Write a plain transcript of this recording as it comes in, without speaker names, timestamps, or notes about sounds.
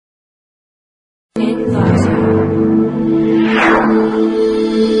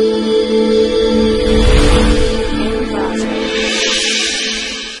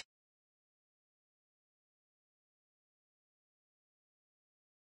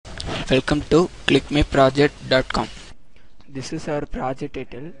Welcome to clickmeproject.com. This is our project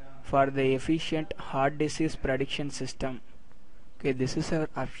title for the efficient heart disease prediction system. Okay, this is our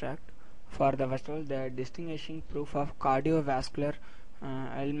abstract. For the first of all, the distinguishing proof of cardiovascular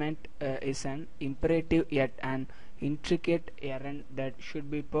ailment is an imperative yet an intricate errand that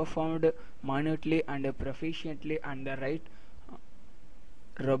should be performed minutely and proficiently, and the right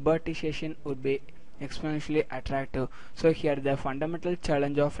robotization would be exponentially attractive. So here the fundamental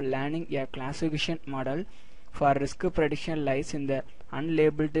challenge of learning a classification model for risk prediction lies in the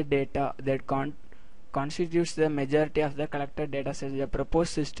unlabeled data that constitutes the majority of the collected data sets. The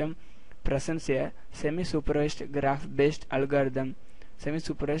proposed system presents a semi-supervised graph-based algorithm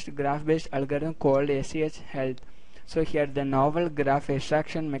called SEH Health. So here the novel graph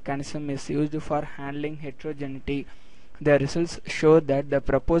extraction mechanism is used for handling heterogeneity. The results show that the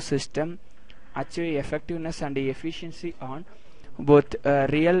proposed system achieves effectiveness and efficiency on both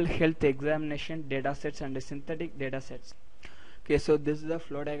real health examination datasets and synthetic datasets. Okay, so this is the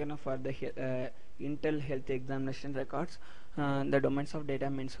flow diagram for the Intel health examination records. The domains of data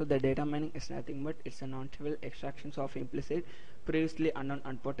mining. So the data mining is nothing but it's a non-trivial extractions of implicit, previously unknown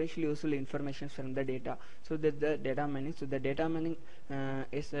and potentially useful information from the data. So the data mining. So the data mining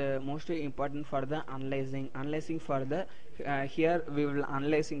is mostly important for the analyzing for the here we will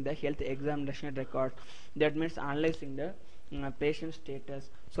analyzing the health examination record. That means analyzing the patient status.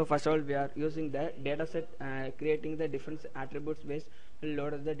 So first of all, we are using the dataset, creating the different attributes based. Will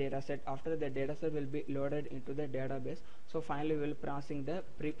load the dataset. After the dataset will be loaded into the database. So finally, we will processing the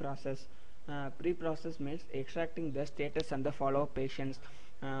pre-process. Pre-process means extracting the status and the follow-up patients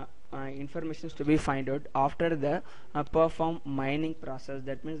informations to be found out after the perform mining process.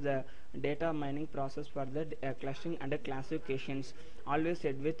 That means the data mining process for the clustering and the classifications. Always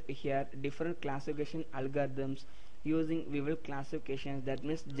said with here different classification algorithms using visual classifications, that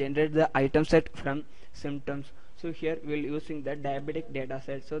means generate the item set from symptoms. So here we will using the diabetic data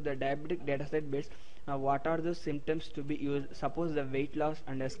set. So the diabetic data set based what are the symptoms to be used. Suppose the weight loss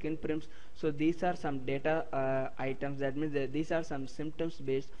and the skin prims. So these are some data items. That means these are some symptoms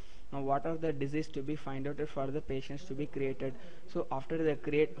based. What are the disease to be find out for the patients to be created. So after the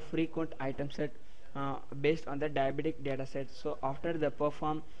create frequent item set based on the diabetic data set. So after the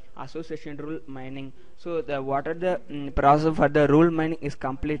perform association rule mining. So the what are the process for the rule mining is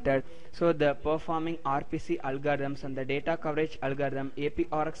completed. So the performing RPC algorithms and the data coverage algorithm,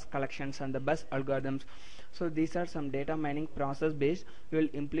 APRX collections and the bus algorithms. So these are some data mining process based. We will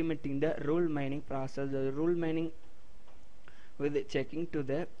implementing the rule mining process. The rule mining with checking to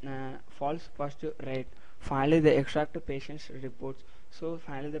the false positive rate. Finally, the extract patient's reports. So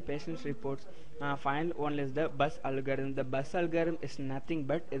finally, the patient's reports. Final one is the bus algorithm. The bus algorithm is nothing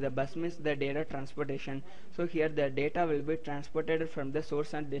but the bus means the data transportation. So here the data will be transported from the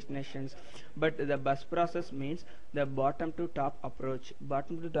source and destinations. But the bus process means the bottom to top approach.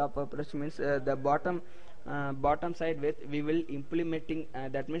 Bottom to top approach means the bottom side with we will implementing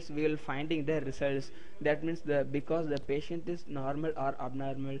that means we will finding the results. That means the because the patient is normal or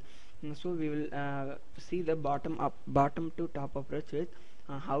abnormal. So we will see the bottom to top approach with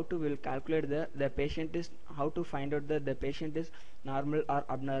how to will calculate the patient is how to find out the patient is normal or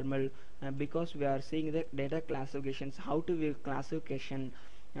abnormal because we are seeing the data classifications. How to will classification.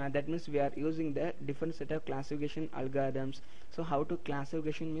 That means we are using the different set of classification algorithms. So how to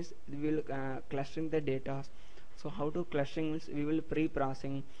classification means we will clustering the data. So how to clustering means we will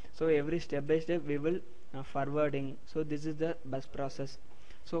pre-processing. So every step by step we will forwarding. So this is the bus process.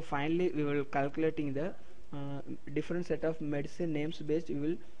 So finally we will calculating the different set of medicine names based. We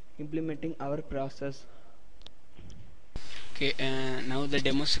will implementing our process. Okay, now the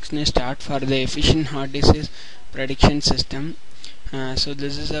demo section is start for the efficient heart disease prediction system. So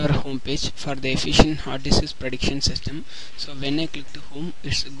this is our home page for the efficient heart disease prediction system. So when I click to home,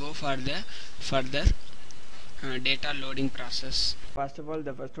 it's go for the further data loading process. First of all,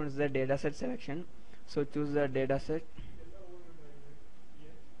 the first one is the dataset selection. So choose the dataset,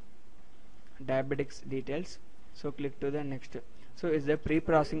 diabetics details. So click to the next. So is the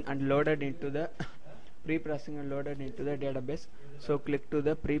pre-processing and loaded into the database. So click to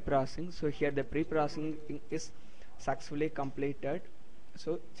the pre-processing. So here the pre-processing is successfully completed.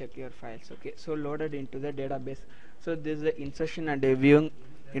 So check your files. Okay, so loaded into the database. So this is the insertion and viewing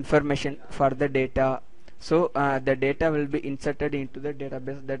information for the data. So the data will be inserted into the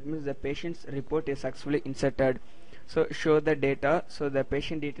database. That means the patient's report is successfully inserted. So show the data. So the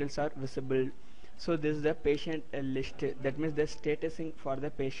patient details are visible. So this is the patient list. That means the statusing for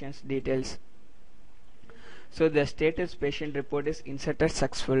the patient's details. So the status patient report is inserted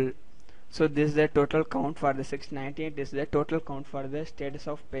successful. So this is the total count for the 698 is the total count for the status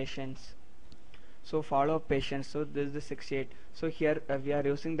of patients. So follow-up patients, so this is the 68. So here we are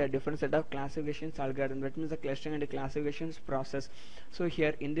using the different set of classifications algorithm, that means the clustering and the classifications process. So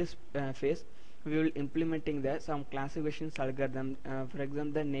here in this phase we will implementing the some classifications algorithm, for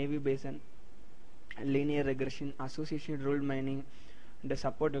example the Navy Basin, linear regression, association rule mining, the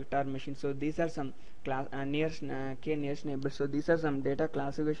support vector machine. So these are some class nearest k nearest neighbors. So these are some data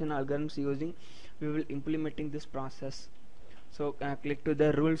classification algorithms using we will implementing this process. So click to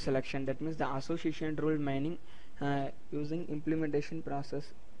the rule selection, that means the association rule mining using implementation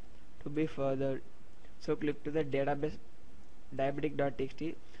process to be furthered. So click to the database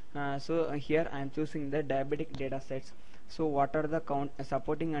diabetic.txt. Here I am choosing the diabetic data sets. So what are the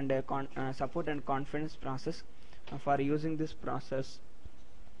supporting and support and confidence process for using this process.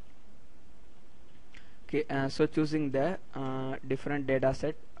 Okay, so choosing the different data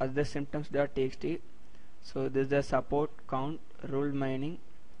set as the symptoms.txt. So this is the support count, rule mining,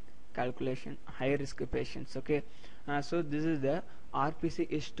 calculation, high risk patients. Okay, so this is the RPC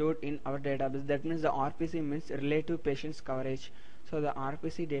is stored in our database. That means the RPC means relative patients coverage. So the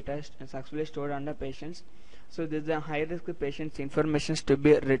RPC data is successfully stored under patients. So this is the high risk patients informations to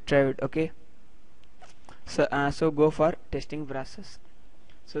be retrieved. Okay, so go for testing process.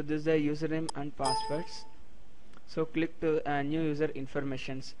 So this is the username and passwords. So click to new user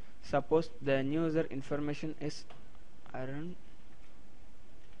informations. Suppose the new user information is Arun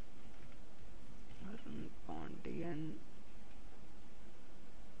Pontian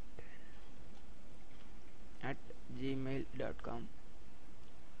at gmail.com.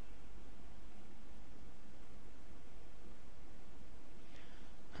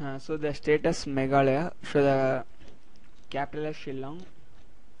 So the status Meghalaya, so the capital Shillong.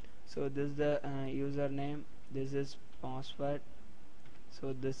 So this is the username, this is password,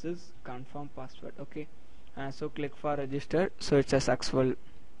 so this is confirm password. Okay, so click for register. So it's a successful.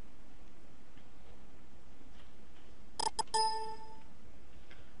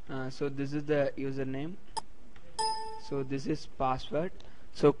 So this is the username, so this is password.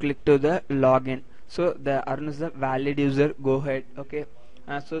 So click to the login. So the Arun is the valid user, go ahead. Okay,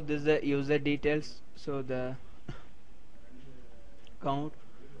 so this is the user details. So the count,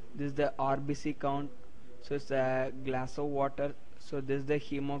 this is the RBC count, so it's a glass of water. So this is the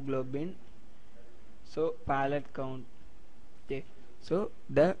hemoglobin, so pallet count. Okay, so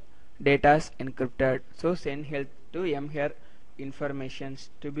the data is encrypted. So send health to here informations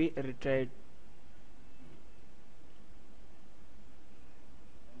to be retrieved.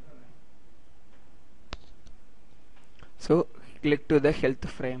 So click to the health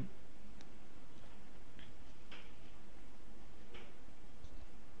frame.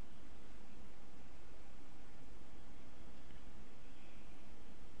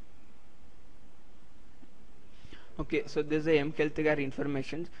 Okay, so this is the healthcare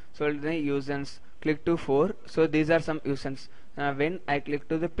information. So the users, click to 4. So these are some users. When I click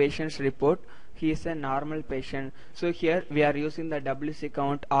to the patient's report, he is a normal patient. So here we are using the WC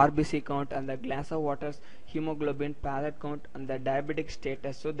count, RBC count, and the glass of water, hemoglobin, pallet count, and the diabetic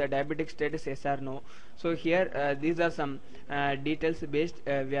status. So the diabetic status yes or no. So here these are some details based.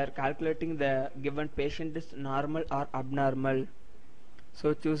 We are calculating the given patient is normal or abnormal.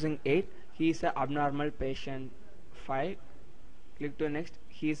 So choosing 8, he is a abnormal patient. 5, click to next,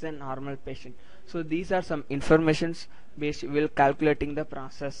 he is a normal patient. So these are some informations based will calculating the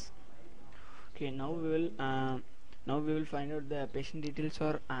process. Okay, now we will find out the patient details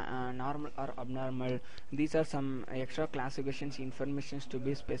or normal or abnormal. These are some extra classifications informations to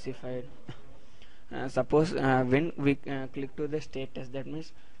be specified. Suppose when we click to the status, that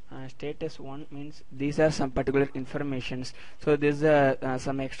means status 1 means these are some particular informations. So this is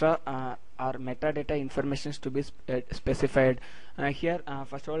some extra or metadata informations to be specified. Here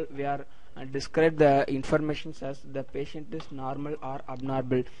first of all we are describe the informations as the patient is normal or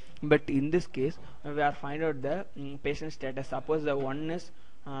abnormal, but in this case we are find out the patient status. Suppose the 1 is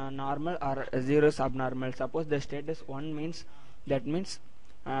normal or 0 is abnormal. Suppose the status 1 means, that means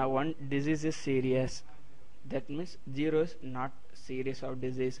 1 disease is serious, that means 0 is not serious of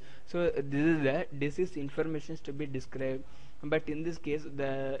disease. So this is the disease informations to be described, but in this case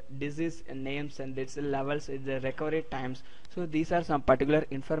the disease names and its levels, the recovery times. So these are some particular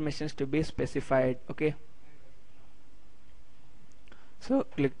informations to be specified. Okay, so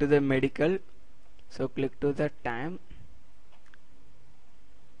click to the medical, so click to the time.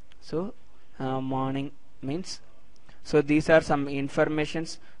 So morning means, so these are some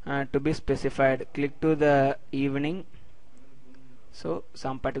informations to be specified. Click to the evening, so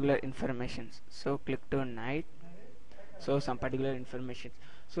some particular informations. So click to night, so some particular information.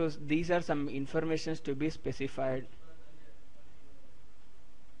 So these are some informations to be specified.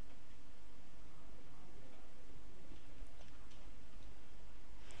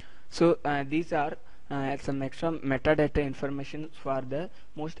 So these are some extra metadata information for the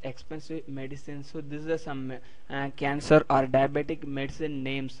most expensive medicine. So this is some cancer or diabetic medicine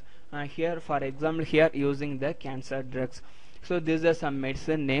names. Here for example, here using the cancer drugs. So these are some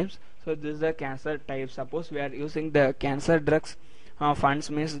medicine names. So this is the cancer type. Suppose we are using the cancer drugs funds,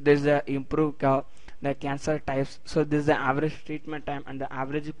 means this is the improve the cancer types. So this is the average treatment time and the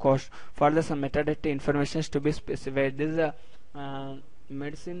average cost. For the some metadata information to be specified. This is a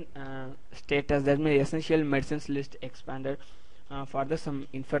medicine status, that means essential medicines list expanded for the some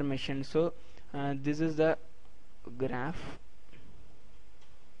information. So this is the graph.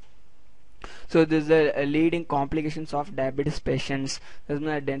 So this is the leading complications of diabetes patients. This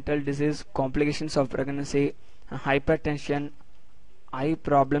is dental disease, complications of pregnancy, hypertension, eye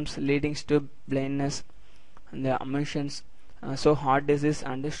problems leading to blindness, and the emissions, so heart disease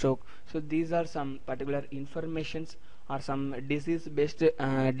and the stroke. So these are some particular informations or some disease based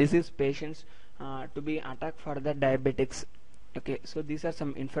disease patients to be attacked for the diabetics. Okay, so these are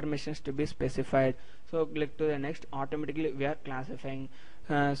some informations to be specified. So click to the next, automatically we are classifying.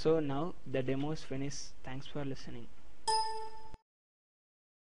 So now the demo is finished. Thanks for listening.